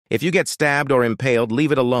If you get stabbed or impaled,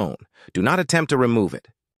 leave it alone. Do not attempt to remove it.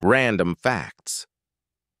 Random facts.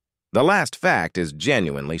 The last fact is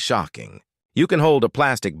genuinely shocking. You can hold a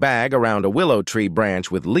plastic bag around a willow tree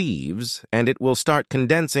branch with leaves, and it will start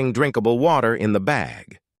condensing drinkable water in the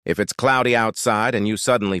bag. If it's cloudy outside and you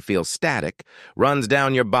suddenly feel static, runs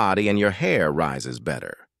down your body and your hair rises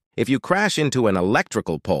better. If you crash into an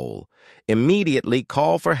electrical pole, immediately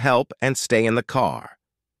call for help and stay in the car.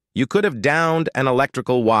 You could have downed an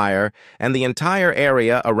electrical wire, and the entire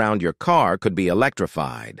area around your car could be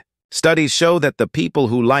electrified. Studies show that the people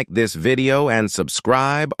who like this video and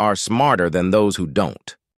subscribe are smarter than those who don't.